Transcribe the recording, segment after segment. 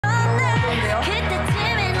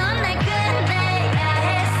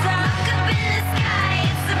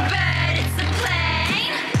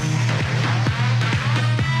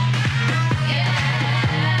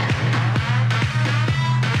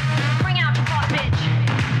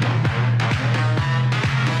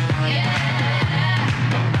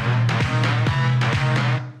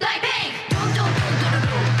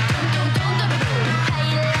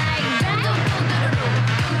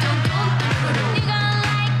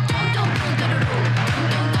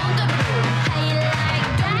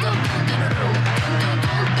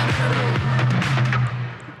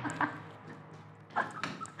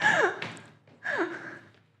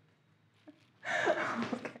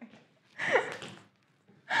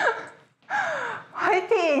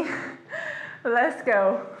화이팅! Let's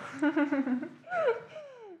go.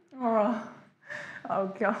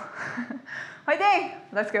 웃겨. 화이팅!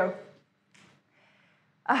 Let's go.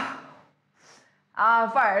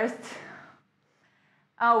 First,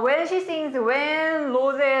 when she sings, when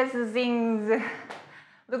Roses sings,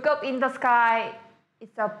 look up in the sky.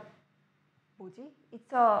 It's a 뭐지?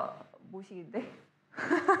 It's a 뭐시인데?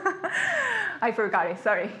 I forgot it.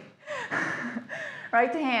 Sorry.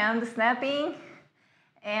 Right hand snapping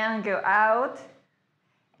and go out,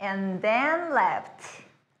 and then left.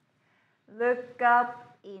 Look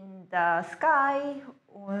up in the sky.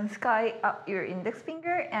 On sky, up your index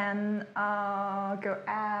finger and go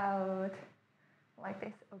out like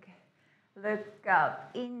this. Okay. Look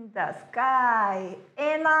up in the sky.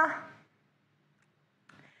 And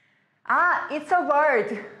it's a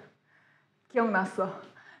bird. 기억났어.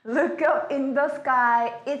 Look up in the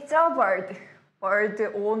sky. It's a bird. Bird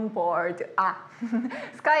on board.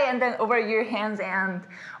 Sky, and then over your hands and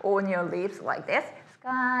on your lips like this.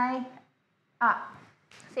 Sky.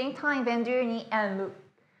 Same time, bend your knee and look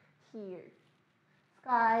here.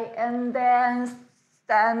 Sky, and then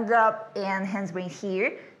stand up and hands bring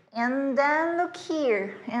here. And then look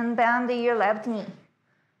here and bend your left knee.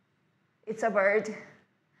 It's a bird.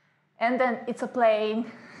 And then it's a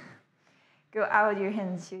plane. Go out your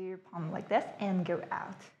hands to your palm like this and go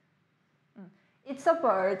out. It's a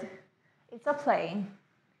bird. It's a plane.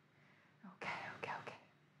 Okay.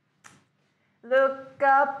 Look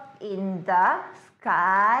up in the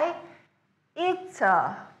sky. It's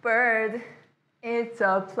a bird. It's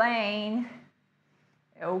a plane.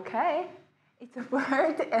 Okay. It's a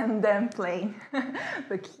bird and then plane.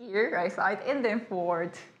 Look here, right side, and then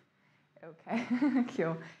forward. Okay,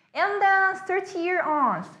 cool. And then stretch your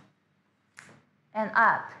arms. And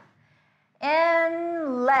up.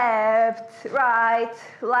 And left, right,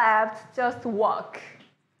 left, just walk.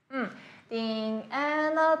 Ding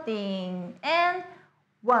and a ding. And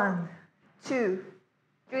 1, 2,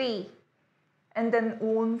 3. And then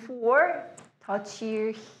on 4, touch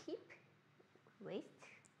your hip, waist,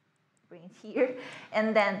 bring it here.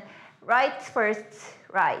 And then right first,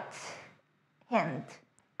 right hand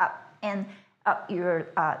up and up your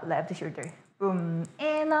left shoulder. Boom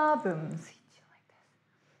and a boom. Switch like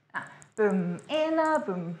this. Boom and a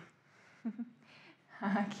boom.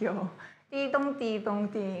 귀여워. 띠동 띠동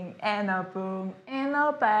띵 and a boom and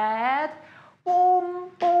a bad. Boom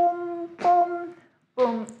boom boom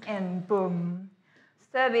boom and boom.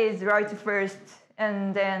 Step is right first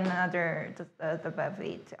and then other the back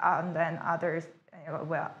feet and then others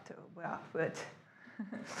foot.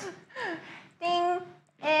 Ding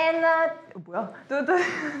and a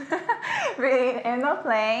and a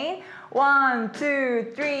plane. 1,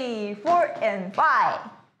 2, 3, 4 and 5.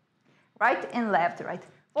 Right and left, right.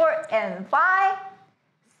 4 and 5,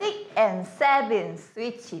 6 and 7.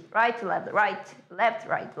 Switch it. Right, left,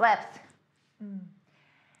 right, left.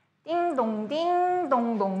 Ding dong ding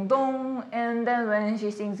dong dong dong. And then when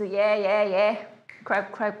she sings yeah.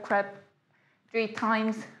 Clap. 3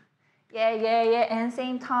 times. Yeah. And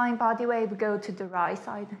same time body wave go to the right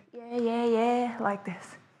side. Yeah. Like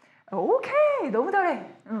this. Okay. 너무 잘해.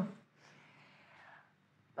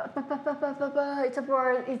 It's a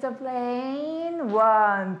bird, it's a plane.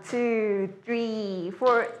 1, 2, 3,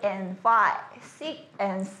 4 and 5, 6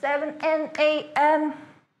 and 7 and 8 and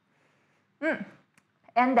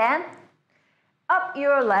and then up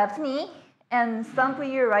your left knee and stomp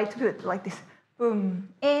your right foot like this. Boom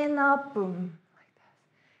and a boom like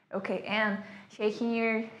this. Okay, and shaking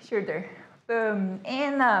your shoulder. Boom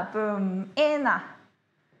and a boom and a.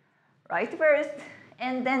 Right first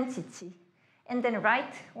and then chichi. And then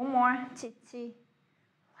right, one more, chichi,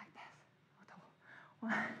 like this.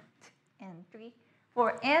 1, 2, and 3,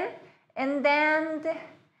 4, and then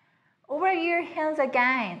over your hands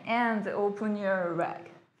again, and open your leg,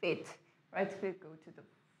 feet. Right foot go to the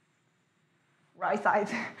right side.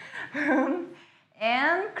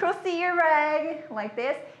 And cross your leg like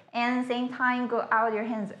this, and same time go out your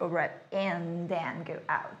hands over, and then go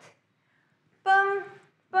out. Boom,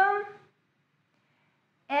 boom.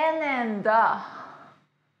 And then the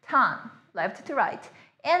turn, left to right.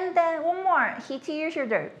 And then one more, hit your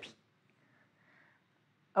shoulder.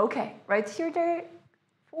 Okay, right shoulder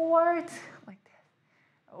forward, like this.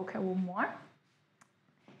 Okay, one more.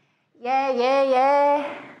 Yeah.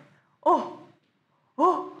 Oh.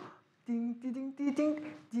 Ding, ding, ding, ding,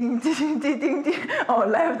 ding, ding, ding, ding, ding. Oh,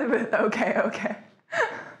 left foot, okay.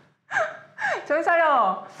 정신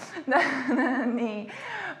차려. 나는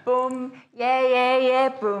boom, yeah,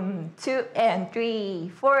 boom. 2 and 3,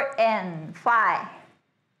 4 and 5,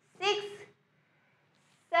 6,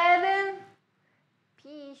 7,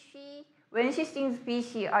 peace. When she sings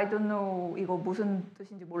BC, I don't know 이거 무슨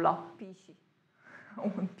뜻인지 몰라. BC.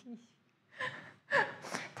 BC.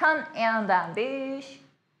 Turn and then BC.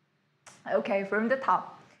 Okay, from the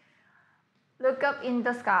top. Look up in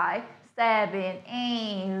the sky. 7,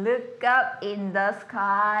 8. Look up in the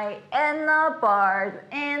sky. And a bird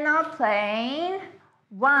and a plane.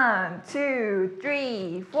 1, 2,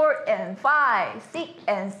 3, 4, and 5, 6,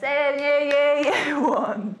 and 7. Yeah, yeah, yeah.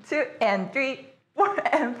 1, 2, and 3, 4,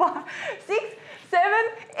 and 5, 6,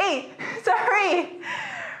 7, 8. Sorry.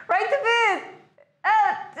 Right to bit.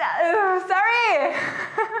 Sorry.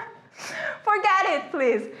 Forget it,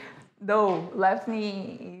 please. No, left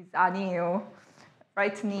knee is 아니에요.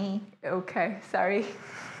 Right knee. Okay, sorry.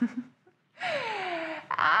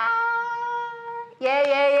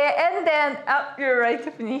 Yeah. And then up your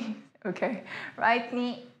right knee. Okay. Right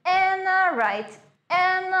knee and a right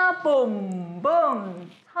and a boom, boom.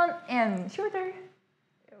 Turn and shoulder.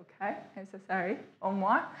 Okay. I'm so sorry. One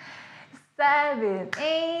more. 7,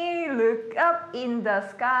 8. Look up in the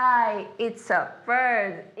sky. It's a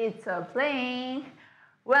bird. It's a plane.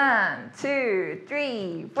 1, 2,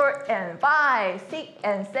 3, 4, and 5, 6,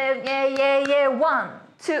 and 7. Yeah. 1,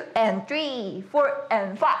 2, and 3, 4,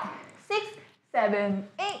 and 5, 6, 7,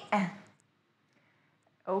 8, and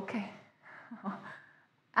okay.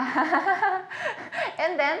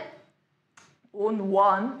 And then on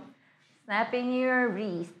 1, snapping your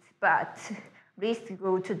wrist, but wrist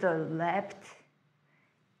go to the left,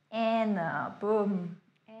 and boom,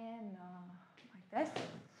 and like this.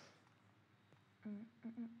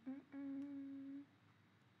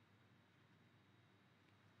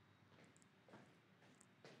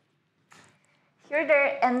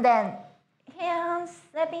 Shoulder, and then hands,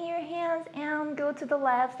 snapping your hands and go to the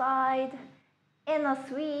left side, and a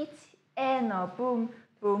switch, and a boom,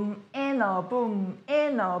 boom, and a boom,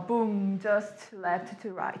 and a boom, just left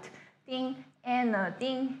to right. Ding, and a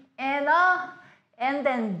ding, and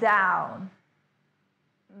then down.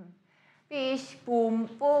 Fish, boom,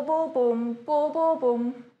 boom, boom, boom, boom, boom,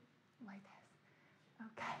 boom. Like this.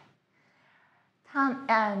 Okay. Turn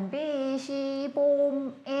and fishy,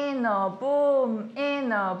 boom, and a boom,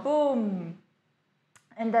 and a boom.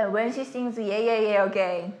 And then when she sings yeah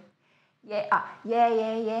again. Yeah. yeah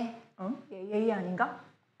아닌가?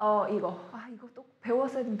 이거. 이거 또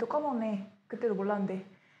배웠어야 되는데 또 까먹네. 그때도 몰랐는데.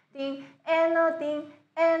 띵, and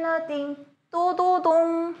a ding,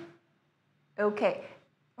 도도동. Okay.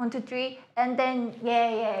 1, 2, 3, and then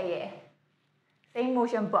yeah. Same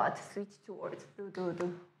motion but switch towards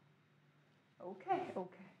do. Okay.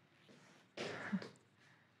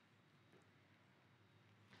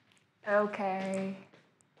 Okay.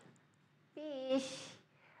 Fish.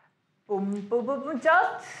 Boom,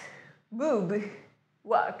 just move,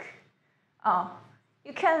 walk.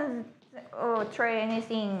 You can try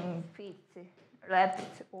anything, feet,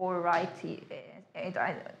 left or right.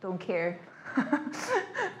 I don't care.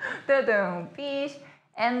 Fish,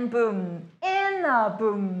 and boom, and a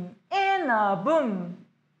boom, and a boom.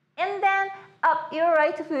 And then up your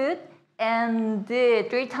right foot and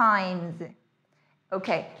 3 times.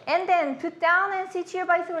 Okay, and then put down and switch your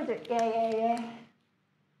by shoulder. Yeah.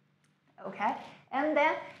 Okay, and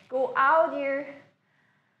then go out your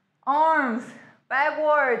arms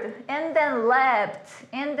backward, and then left,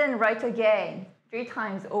 and then right again. 3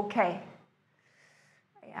 times. Okay.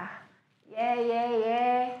 Yeah.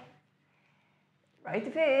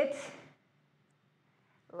 Right foot,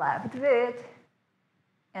 left foot,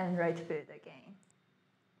 and right foot again.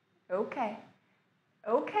 Okay,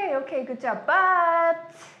 good job.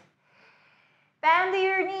 But bend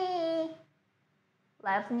your knee,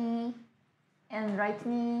 left knee, and right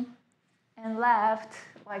knee, and left,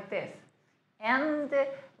 like this. And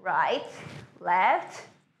right, left,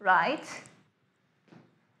 right.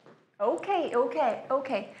 Okay.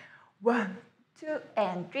 1, 2,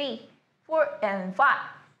 and 3, 4, and 5,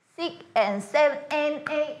 6, and 7, and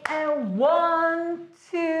 8, and 1,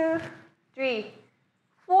 2, 3,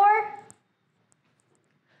 4,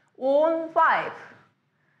 1, 5.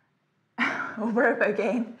 Over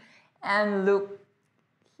again, and look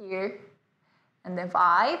here, and then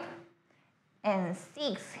 5, and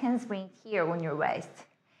 6. Handspring here on your waist,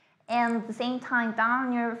 and at the same time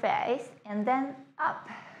down your face, and then up.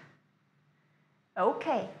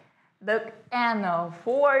 Okay. Look and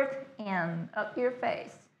forward and up your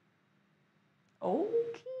face.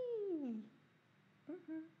 Okay.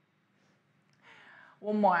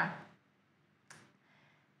 One more.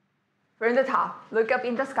 From the top, look up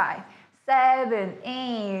in the sky. 7,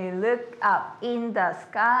 8, look up in the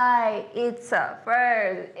sky. It's a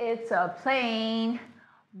bird, it's a plane.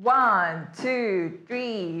 1, 2,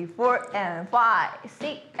 3, 4, and 5,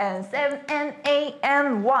 6, and 7, and 8,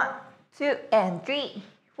 and 1, 2, and 3,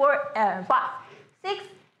 4, and 5, 6,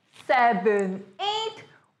 7, 8,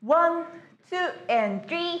 1, 2, and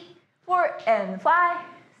 3, 4, and 5,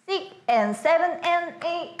 6, and 7, and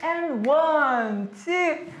 8, and 1,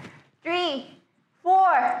 2, 3,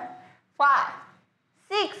 4, 5,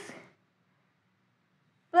 6.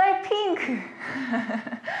 Blackpink.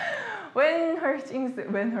 when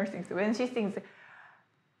she sings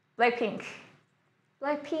Blackpink.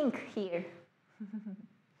 Blackpink here.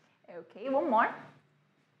 Okay, one more.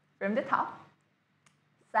 From the top.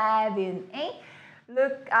 7, 8.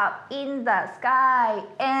 Look up in the sky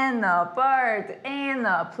and a bird and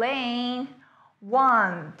a plane.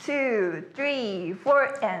 1, 2, 3,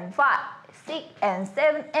 4, and 5, 6, and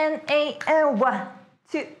 7, and 8, and 1,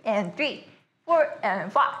 2, and 3, 4,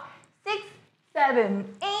 and 5, 6,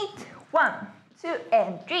 7, 8, 1, 2,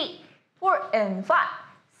 and 3, 4, and 5,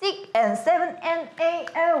 6, and 7, and 8,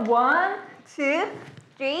 and 1, 2,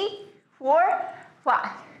 3, 4,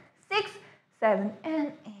 5, 6, 7,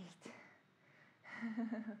 and 8.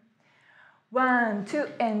 1, 2,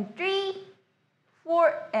 and 3,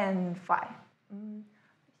 4, and 5. 1,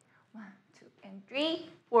 2, and 3,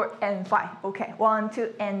 4, and 5. Okay, 1,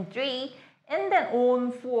 2, and 3, and then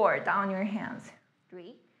on 4, down your hands.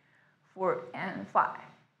 3, 4, and 5,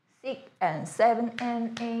 6, and 7,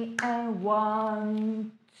 and 8, and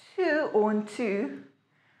 1, 2, on 2,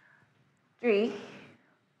 3,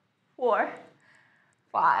 4,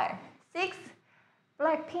 5, 6.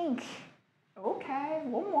 Blackpink. Okay,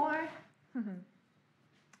 one more.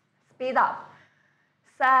 Speed up.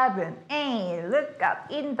 7, 8. Look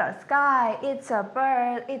up in the sky. It's a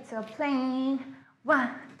bird. It's a plane. 1,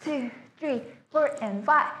 2, 3, 4, and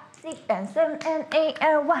 5, 6, and 7, and 8,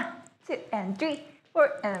 and 1, 2, and 3,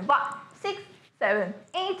 4, and 5, 6, 7,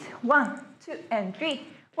 8. 1, 2, and 3,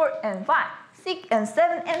 4, and 5, 6, and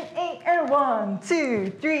 7, and 8, and 1, 2,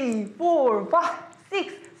 3, 4, 5,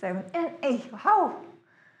 6, 7, and 8. Wow.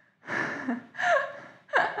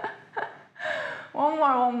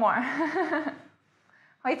 One more.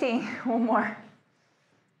 Fighting. One more.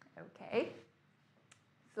 Okay.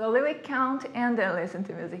 Slowly we count and then listen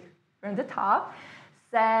to music from the top.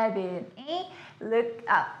 7, 8. Look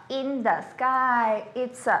up in the sky.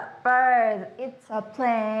 It's a bird. It's a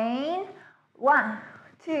plane. 1,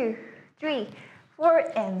 2, 3,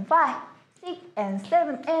 4, and 5, 6, and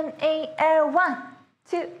 7, and 8, and 1,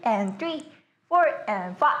 2, and 3, 4,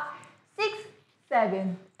 and 5, 6,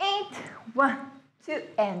 7, 8, 1, 2,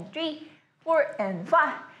 and 3, 4, and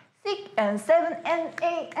 5, 6, and 7, and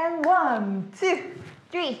 8, and 1, 2,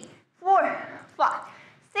 3, 4, 5,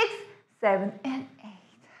 6, 7, and 8.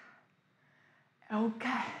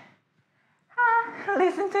 Okay.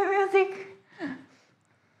 Listen to music.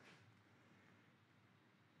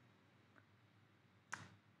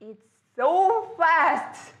 It's so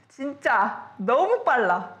fast. 진짜 너무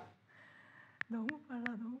빨라. 너무 빨라.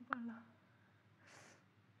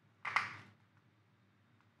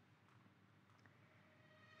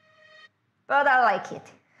 But I like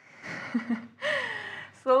it.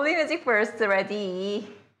 Slowly music first, ready?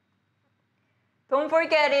 Don't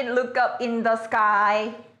forget it, look up in the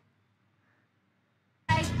sky.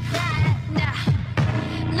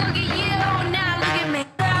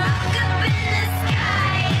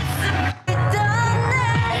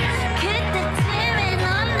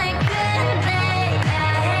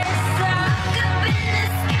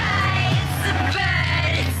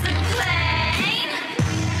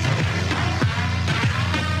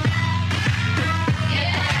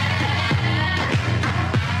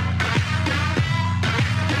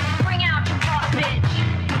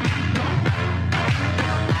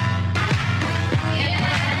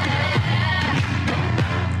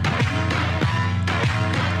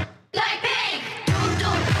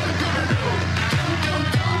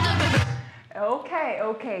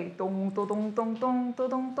 Okay, dong, dong, dong, dong, dong,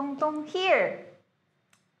 dong, dong, dong. Here,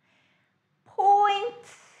 point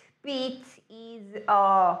beat is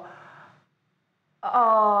dung.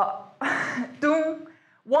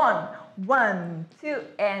 1, 1, 2,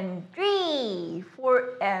 and 3,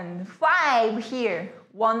 4, and 5 here.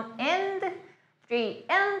 1 and 3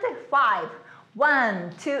 and 5.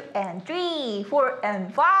 1, 2, and 3, 4,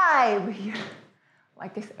 and 5 here.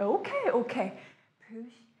 Like this. Okay.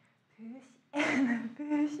 Push. And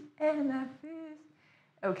push.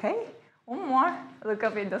 Okay, one more. Look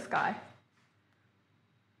up in the sky.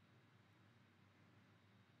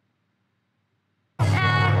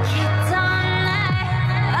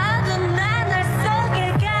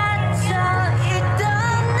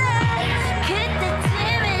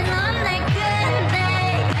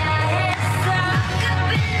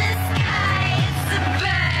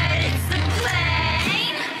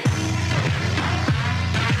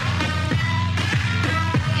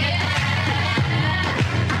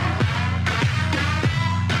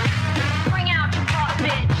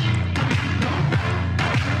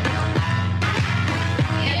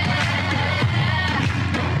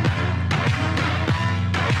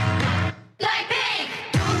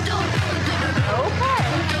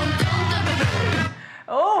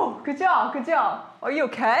 그죠, 그죠. Are you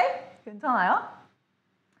okay? 괜찮아요?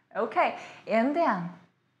 Okay, and then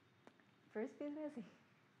first be busy.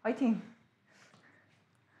 화이팅.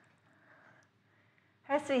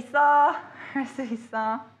 할 수 있어, 할 수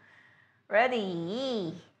있어.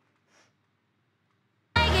 Ready.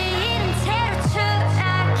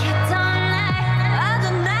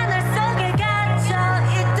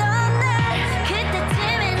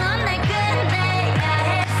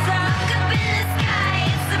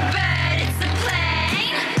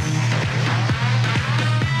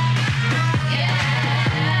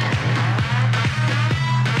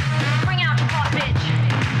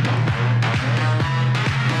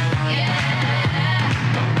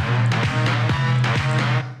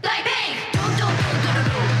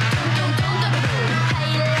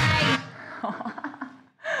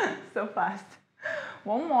 So fast.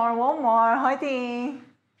 One more. 화이팅.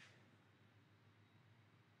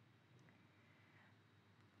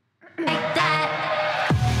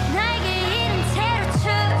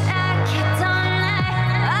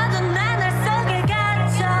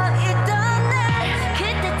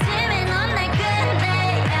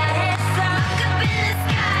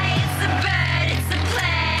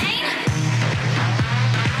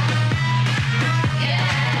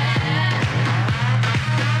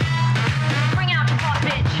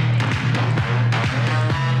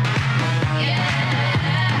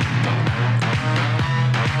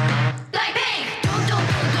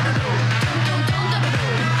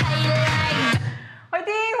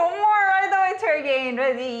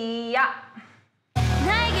 Ready, yeah.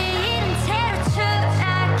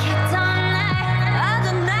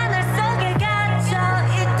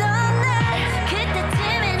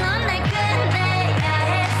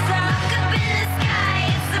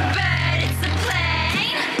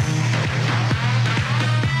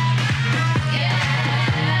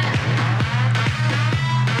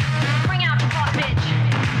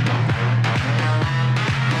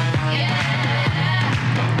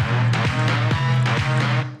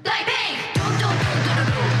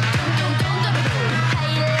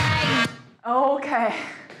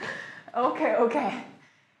 Okay.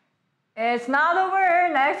 It's not over.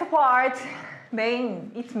 Next part.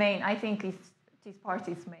 Main. It's main. I think this part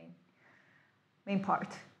is main. Main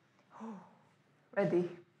part. Ready?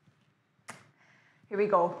 Here we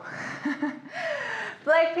go.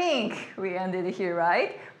 Blackpink. We ended here,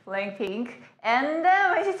 right? Blackpink. And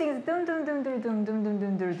then when she sings dum dum dum dum dum dum dum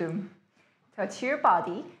dum dum dum. Touch your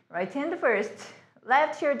body. Right hand first.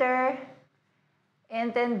 Left shoulder.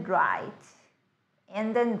 And then right.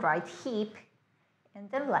 And then right hip. And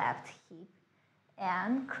then left hip.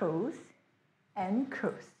 And cross. And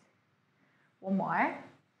cross. One more.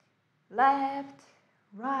 Left,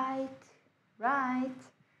 right, right,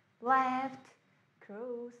 left,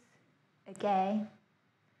 cross. Again.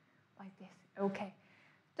 Like this. Okay.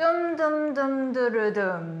 Dum dum dum dum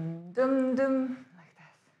dum dum dum. Like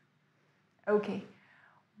this. Okay.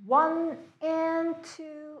 1 and 2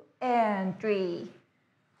 and 3,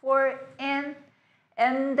 4 and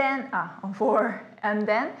then 4 and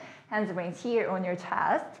then hands raised here on your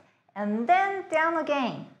chest and then down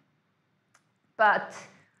again. But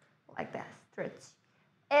like that, stretch.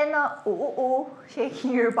 And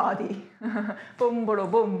shaking your body. Boom, boom,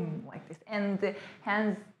 boom, like this. And the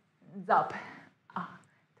hands up.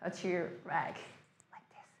 Touch your leg, like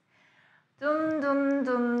this. Dum, dum,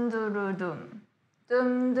 dum, dum, dum.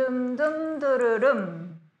 Dum, dum, dum, dum,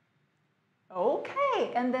 dum.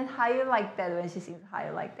 Okay, and then higher like that when she sings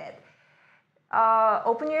higher like that.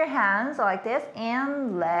 Open your hands like this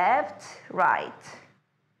and left, right.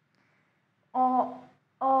 Up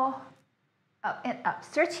and up.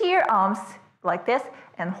 Stretch your arms like this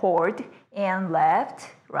and hold and left,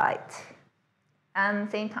 right. And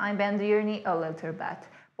same time bend your knee a little bit.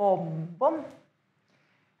 Boom, boom.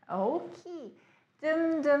 Okay.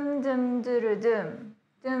 Dum dum dum dum dum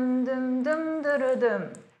dum dum dum dum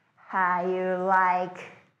dum. How you like?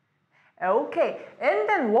 Okay. And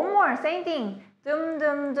then one more, same thing. Dum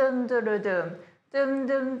dum dum dum dum dum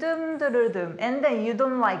dum dum dum dum. And then you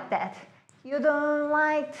don't like that. You don't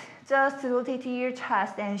like just rotate your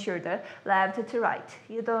chest and shoulder left to right.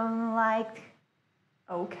 You don't like.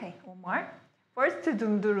 Okay, one more. First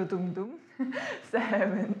dum dum dum dum.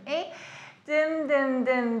 7, 8. Dum dum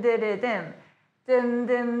dum dum dum. Dum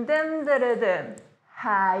dum dum dum dum.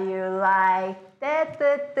 How you like that?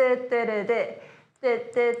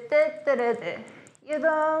 You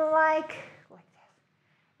don't like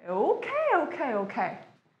this. Okay.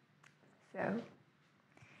 So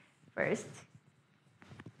first,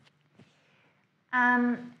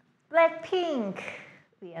 Blackpink.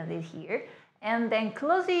 We ended here. And then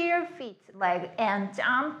close your feet, leg, and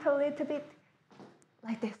jump a little bit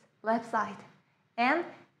like this, left side. And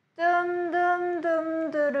dum dum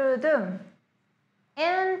dum dum dum dum.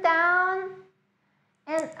 And down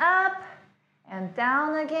and up and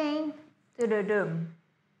down again. Dum dum dum.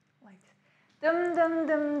 Like this. Dum dum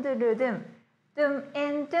dum dum dum dum. Dum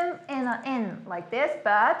and a in like this,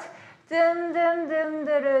 but dum dum dum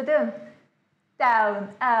dum dum dum.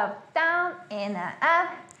 Down, up, down, and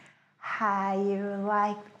up. How you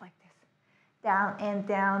like this. Down and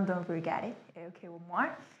down, don't forget it. Okay, one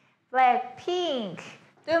more. Blackpink.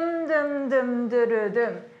 Dum dum dum dum dum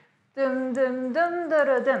dum. Dum dum dum dum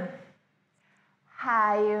dum dum.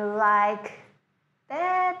 How you like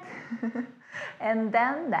that? And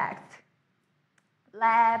then next.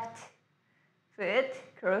 Left foot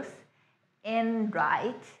cross and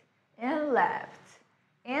right and left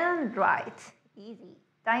and right. Easy.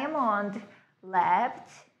 Diamond. Left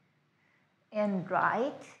and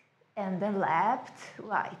right and then left,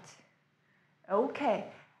 right. Okay.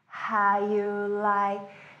 How you like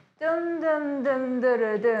dum dum dum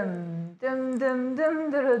dum dum dum dum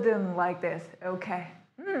dum dum dum like this. Okay.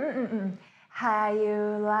 How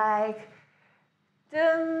you like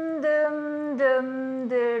dum dum dum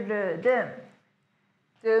dum dum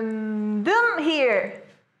dum dum here.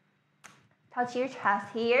 Touch your chest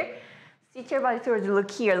here. Sit your body towards, look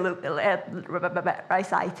here, look at right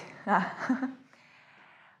side.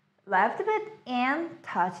 Left bit and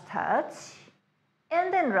touch, touch.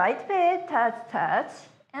 And then right bit, touch, touch.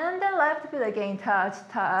 And then left bit again, touch,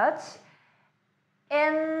 touch.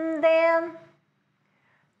 And then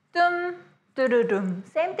dum, dum, dum, dum.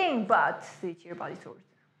 Same thing, but switch your body towards.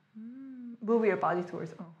 Move your body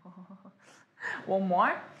towards. One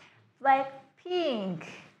more. Blackpink.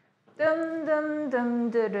 Dum, dum, dum,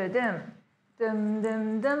 dum, dum, dum. Dum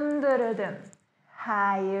dum dum dum dum dum.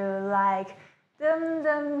 How you like dum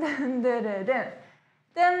dum dum dum dum dum.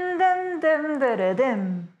 Dum dum dum dum dum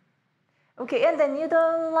dum. Okay, and then you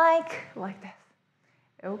don't like this.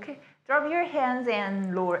 Okay, drop your hands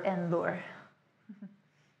and lower and lower.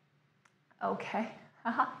 Okay,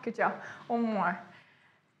 good job. One more.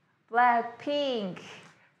 Blackpink.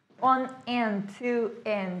 1 and 2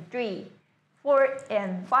 and 3, 4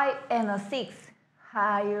 and 5 and 6.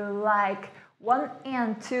 How you like 1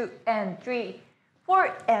 and 2 and 3,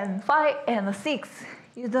 4 and 5 and 6.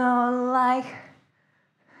 You don't like?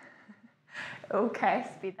 Okay,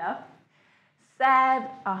 speed up. 5,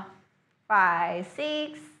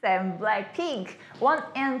 6, 7. Blackpink. 1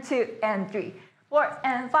 and 2 and 3, 4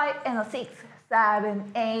 and 5 and 6.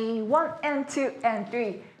 7, 8. 1 and 2 and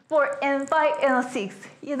 3, 4 and 5 and 6.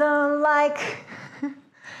 You don't like?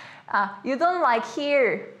 You don't like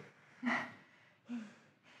here.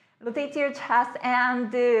 Rotate your chest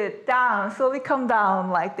and down. Slowly come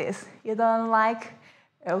down like this. You don't like?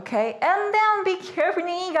 Okay. And then be careful,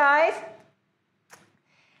 knee, guys.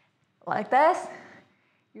 Like this.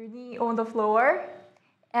 Your knee on the floor.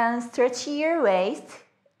 And stretch your waist.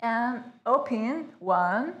 And open.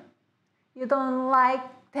 1. You don't like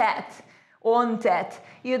that. On that.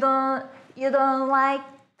 You don't like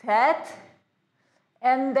that.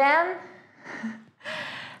 And then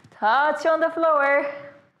touch on the floor.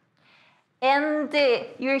 And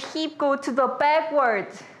your hip go to the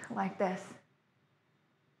backwards like this.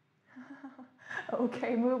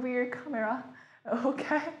 Okay, move your camera.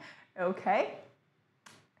 Okay, okay.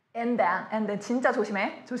 And then 진짜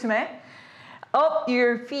조심해. Up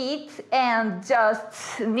your feet and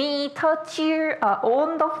just knee touch your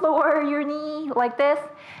on the floor, your knee like this.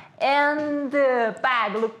 And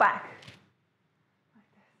back, look back. Like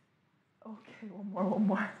this. Okay, one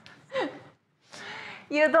more.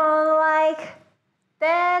 You don't like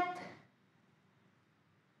that?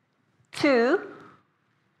 2,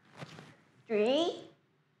 3,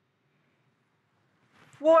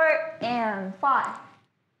 4, and 5.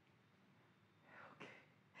 Okay.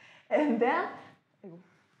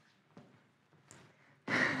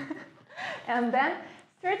 And then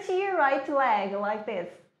stretch your right leg like this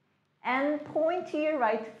and point to your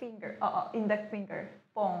right finger, index finger,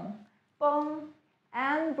 boom, boom,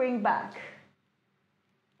 and bring back.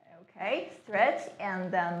 Okay, stretch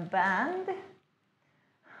and then bend.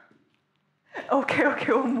 Okay,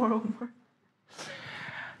 one more.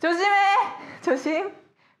 조심.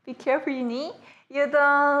 Be careful, your knee. You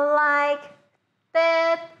don't like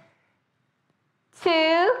that.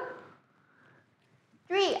 2,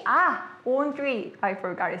 3. On 3. I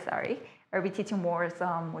forgot it, sorry. I'll be teaching more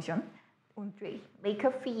some motion. On 3. Make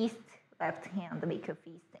a fist. Left hand, make a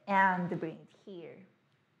fist. And bring it here.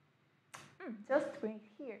 Just bring it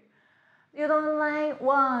here. You don't like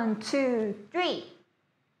 1, 2, 3.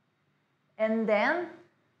 And then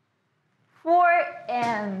 4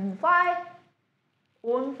 and 5.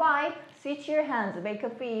 On 5, switch your hands, make a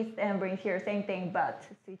fist and bring here, same thing, but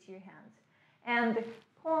switch your hands. And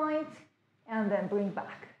point, and then bring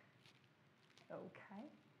back. Okay,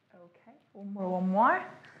 okay, one more.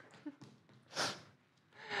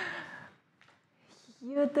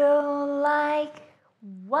 You don't like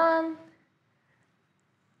 1,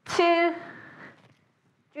 2,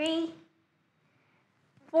 3,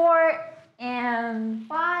 4, and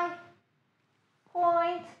 5.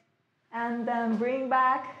 Point, and then bring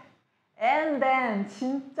back, and then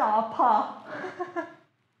진짜 아파.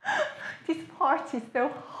 This part is so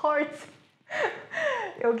hard.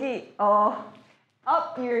 여기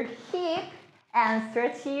up your hip and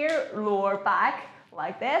stretch your lower back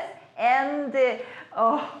like this, and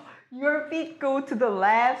your feet go to the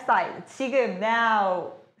left side. 지금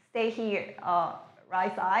now stay here,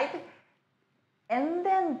 right side, and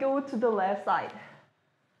then go to the left side.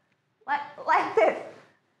 Like this.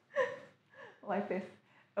 Like this.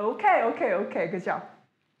 Okay, okay, okay, good job.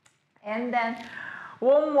 And then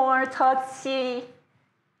one more touch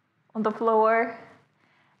on the floor.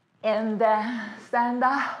 And then stand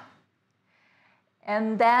up.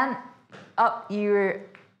 And then up your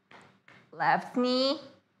left knee.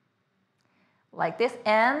 Like this.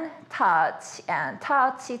 And touch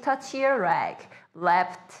your leg.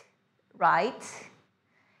 Left, right.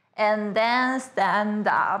 And then stand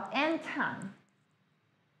up and turn.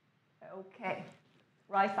 Okay,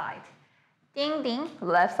 right side. Ding, ding,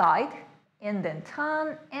 left side. And then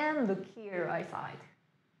turn and look here, right side.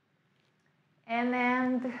 And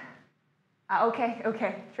then, okay,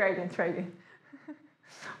 okay, try again.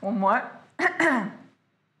 One more.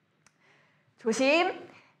 조심.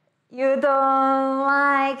 You don't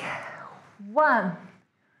like 1,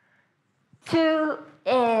 2,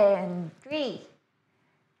 and 3.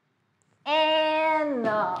 And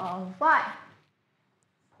 5.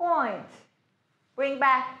 Point. Bring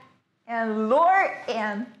back. And lower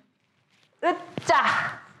and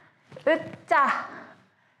으짜. 으짜.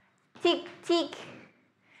 Tick, tick.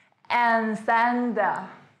 And stand up.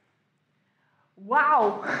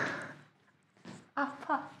 Wow.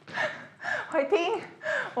 아파. 화이팅.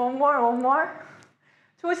 One more.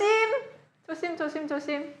 조심.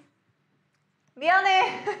 조심.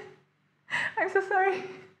 미안해. I'm so sorry.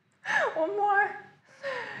 One more.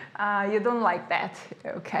 You don't like that,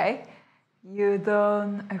 okay? You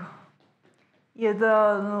don't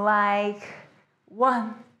like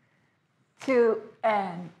 1, 2,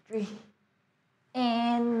 and 3.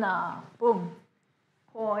 And boom.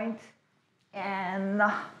 Point and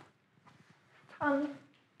turn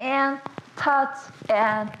and touch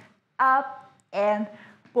and up and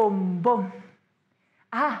boom, boom.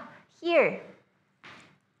 Here.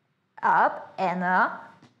 Up and up.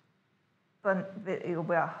 이거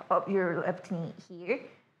뭐야? Up your left knee here.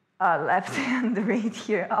 Left hand right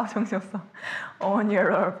here. 정신없어. On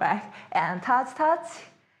your lower back. And touch.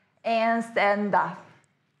 And stand up.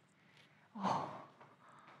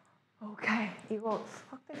 Okay. 이거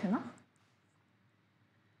확대되나?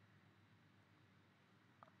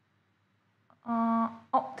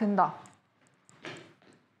 된다.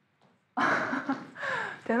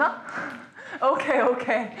 되나?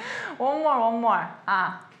 Okay. One more.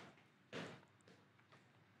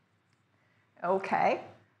 Okay.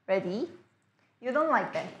 Ready? You don't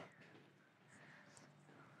like that.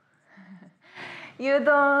 You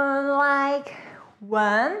don't like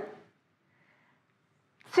 1,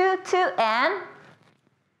 2, and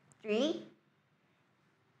 3.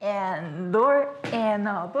 And lower and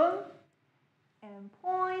boom. And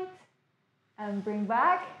point. And bring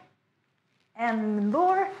back. And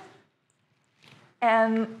lower.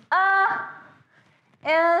 And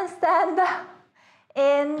and stand up.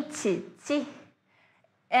 And chichi.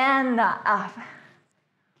 And up.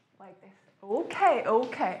 Like this.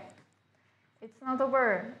 Okay. It's not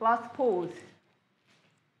over. Last pose.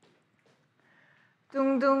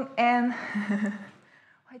 둥둥 and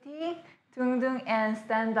화이팅. 둥둥 and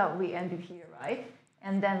stand up. We ended here, right?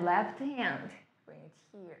 And then left hand. Bring it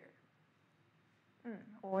here.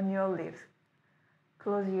 On your lips.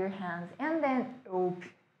 Close your hands and then open.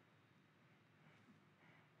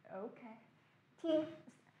 Okay. Team.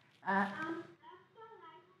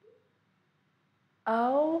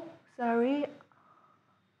 Oh, sorry.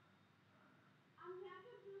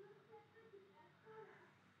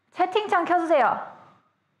 채팅창 켜주세요.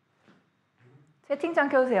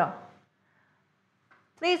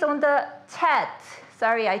 Please on the chat.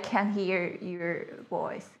 Sorry, I can't hear your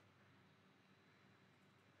voice.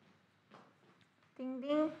 Ding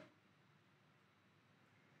ding.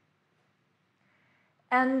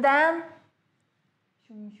 And then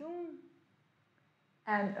Shung shung.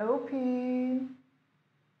 And open.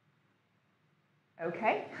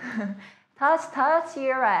 Okay. Touch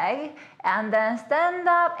your leg. And then stand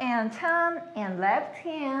up and turn. And left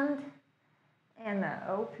hand. And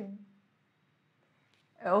open.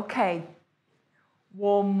 Okay.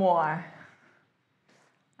 One more.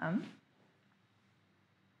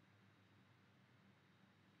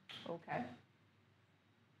 Okay.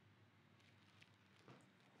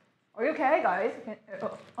 Are you okay, guys?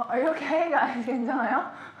 Are you okay, guys?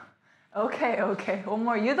 괜찮아요? Okay. One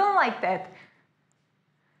more. You don't like that.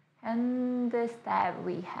 And the step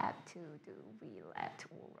we have to do, we left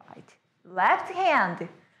or right. Left hand.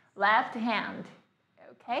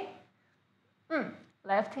 Okay?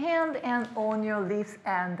 Left hand and on your lips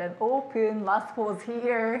and then open. Last pose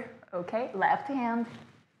here. Okay? Left hand.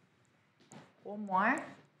 One more.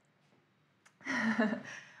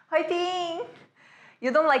 Fighting!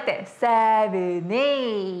 You don't like that. 7,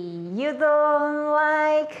 8. You don't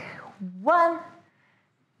like 1,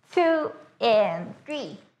 2, and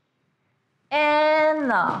 3.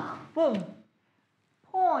 And boom.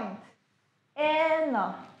 Point. And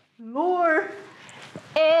lower.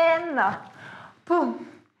 And boom.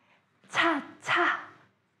 Cha-cha.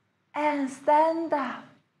 And stand up.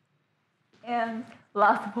 And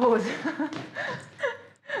last pose.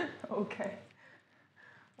 Okay.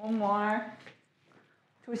 One more.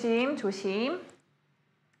 조심.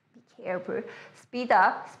 Be careful. Speed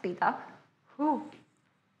up. Whew.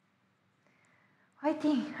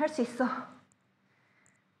 화이팅! 할 수 있어.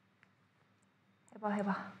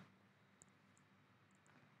 해봐.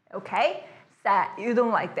 Okay. You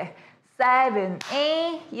don't like that. 7,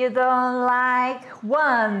 8. You don't like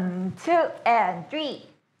 1, 2, and 3,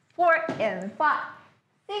 4, and 5,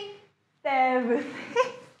 6, 7, 8.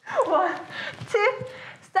 1, 2.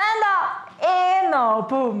 Stand up. And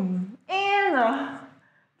boom. And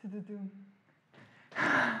do-do-do.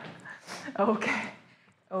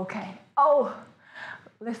 Okay. Oh,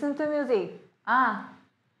 listen to music.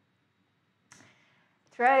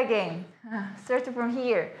 Try again. Start from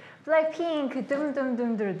here. Blackpink. Dum.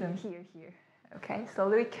 Here. Okay, so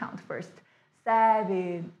we count first.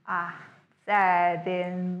 7.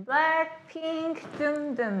 7. Blackpink.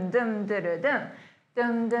 Dum.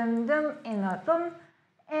 In a thumb.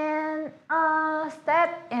 And a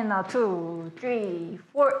step. And a 2, 3,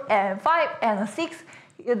 4, and 5, and 6.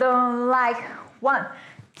 You don't like 1,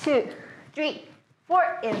 2, 3,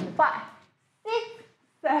 4, and 5, 6,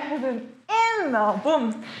 7, and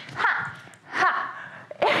boom. Ha.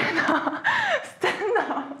 And stand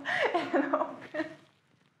up and open.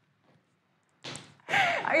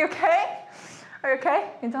 Are you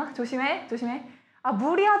okay? 괜찮아? 조심해.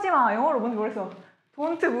 무리하지 마. 영어로 뭔지 모르겠어.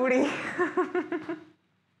 Don't 무리.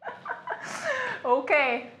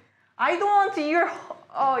 Okay. I don't want to hear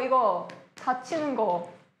이거 다치는 거.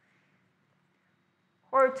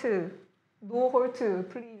 Hurt. No hurt,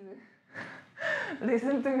 please.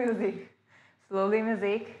 Listen to music. Slowly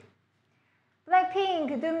music.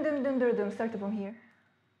 Blackpink. Dum. Start from here.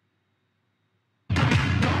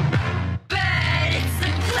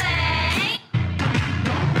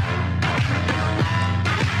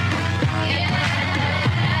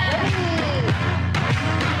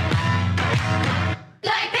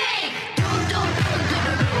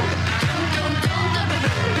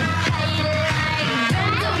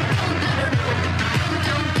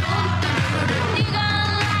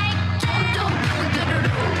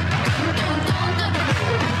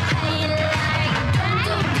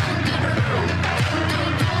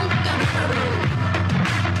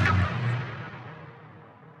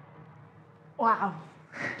 Wow.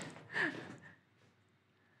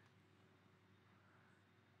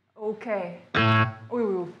 Okay.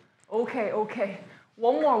 Okay.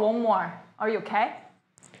 One more. Are you okay?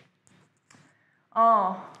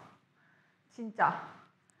 진짜.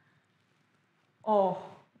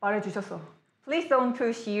 말해주셨어. Please don't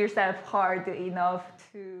push yourself hard enough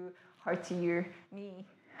to hurt your knee.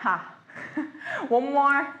 Ha. One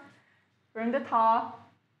more. From the top.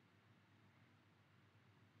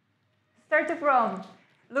 Start from.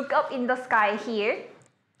 Look up in the sky here.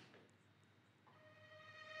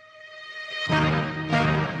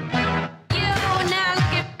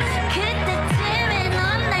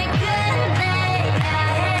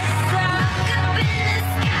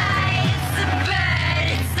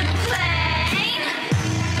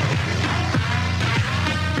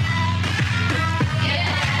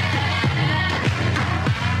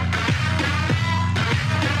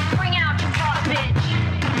 Bring out your top, bitch.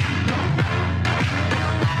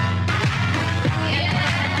 Yeah.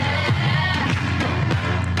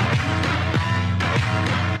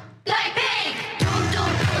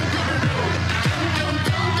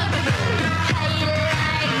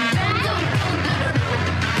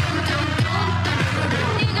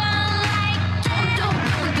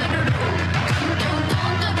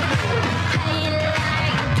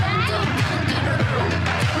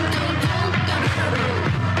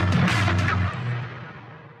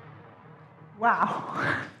 Wow.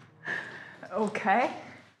 Okay.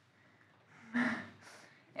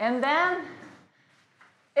 And then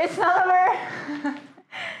it's not over.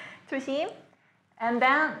 조심. And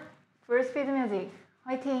then full speed music.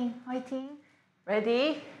 화이팅, 화이팅.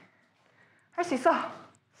 Ready? 할 수 있어.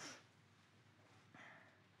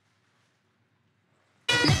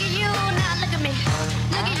 Look at you now, look at me.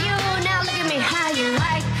 Look at you now, look at me. How you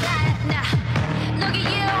like that now? Look at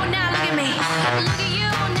you now, look at me. Look at you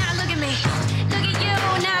now, look at me. Look at you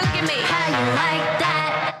now, look at me. How you like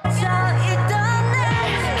that? 저 있던 날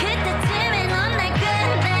그때쯤엔 넌날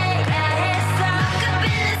끝내 했어. Up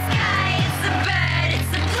in the sky, it's a bird,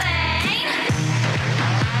 it's a plane.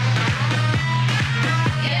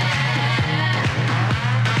 Yeah.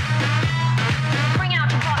 Bring out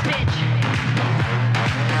the hot bitch.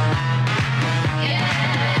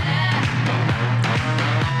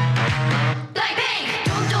 Blackpink.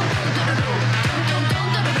 Dum dum dum dum dum dum dum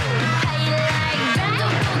dum. How you like that? Dum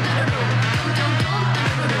dum dum dum dum dum dum.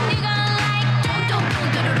 You gonna like dum dum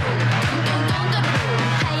dum dum dum dum dum.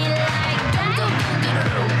 How you like that? Dum dum dum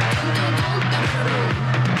dum dum dum.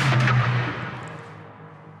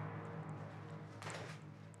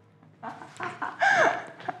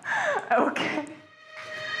 Okay.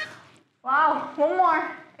 Wow, one more.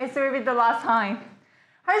 It will be the last time.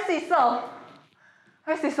 할 수 있어.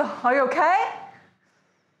 할 수 있어. Are you okay?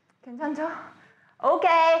 괜찮죠?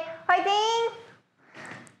 Okay. 화이팅!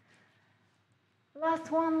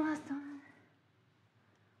 Last one, last one.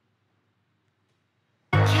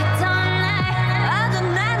 했던 날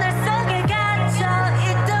어두운 하늘 속에 갇혀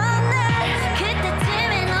있던 날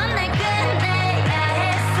그때쯤엔 넌날 끝내야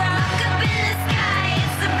했어. Up in the sky,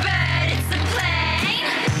 it's a bird, it's a plane.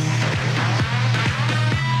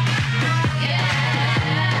 Yeah.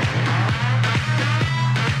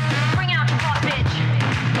 Bring out the hot bitch.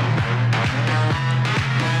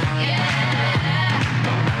 Yeah.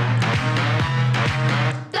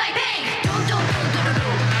 Blackpink. Dum dum dum dum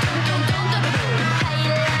dum dum dum dum. How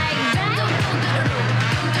you like that? Dum dum dum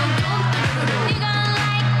dum dum dum. You gonna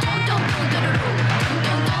like dum dum dum dum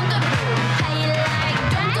dum dum dum. How you like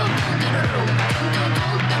that? Dum dum dum dum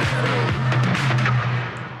dum dum.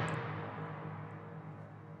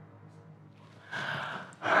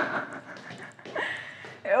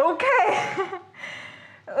 Okay.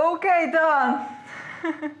 Okay, done.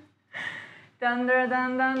 Dun dun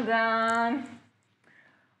dun dun dun.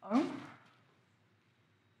 Oh?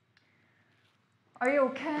 Are you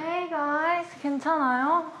okay, guys?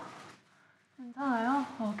 괜찮아요? 괜찮아요?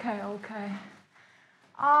 Okay, okay.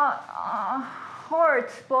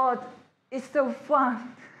 Hurts, but it's so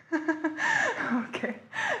fun. Okay.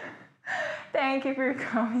 Thank you for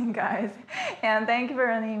coming, guys, and thank you for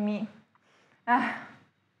running me.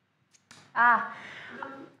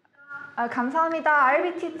 감사합니다.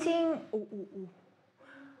 RB 티칭.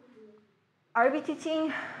 RB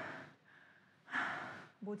티칭.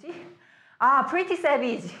 뭐지? Pretty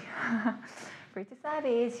Savage. Pretty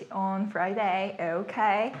Savage on Friday.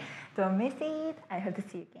 Okay. Don't miss it. I hope to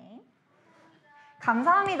see you again.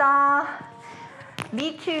 감사합니다.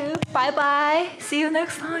 Me too. Bye bye. See you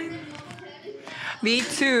next time. Me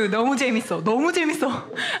too. 너무 재밌어. 너무 재밌어.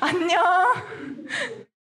 안녕.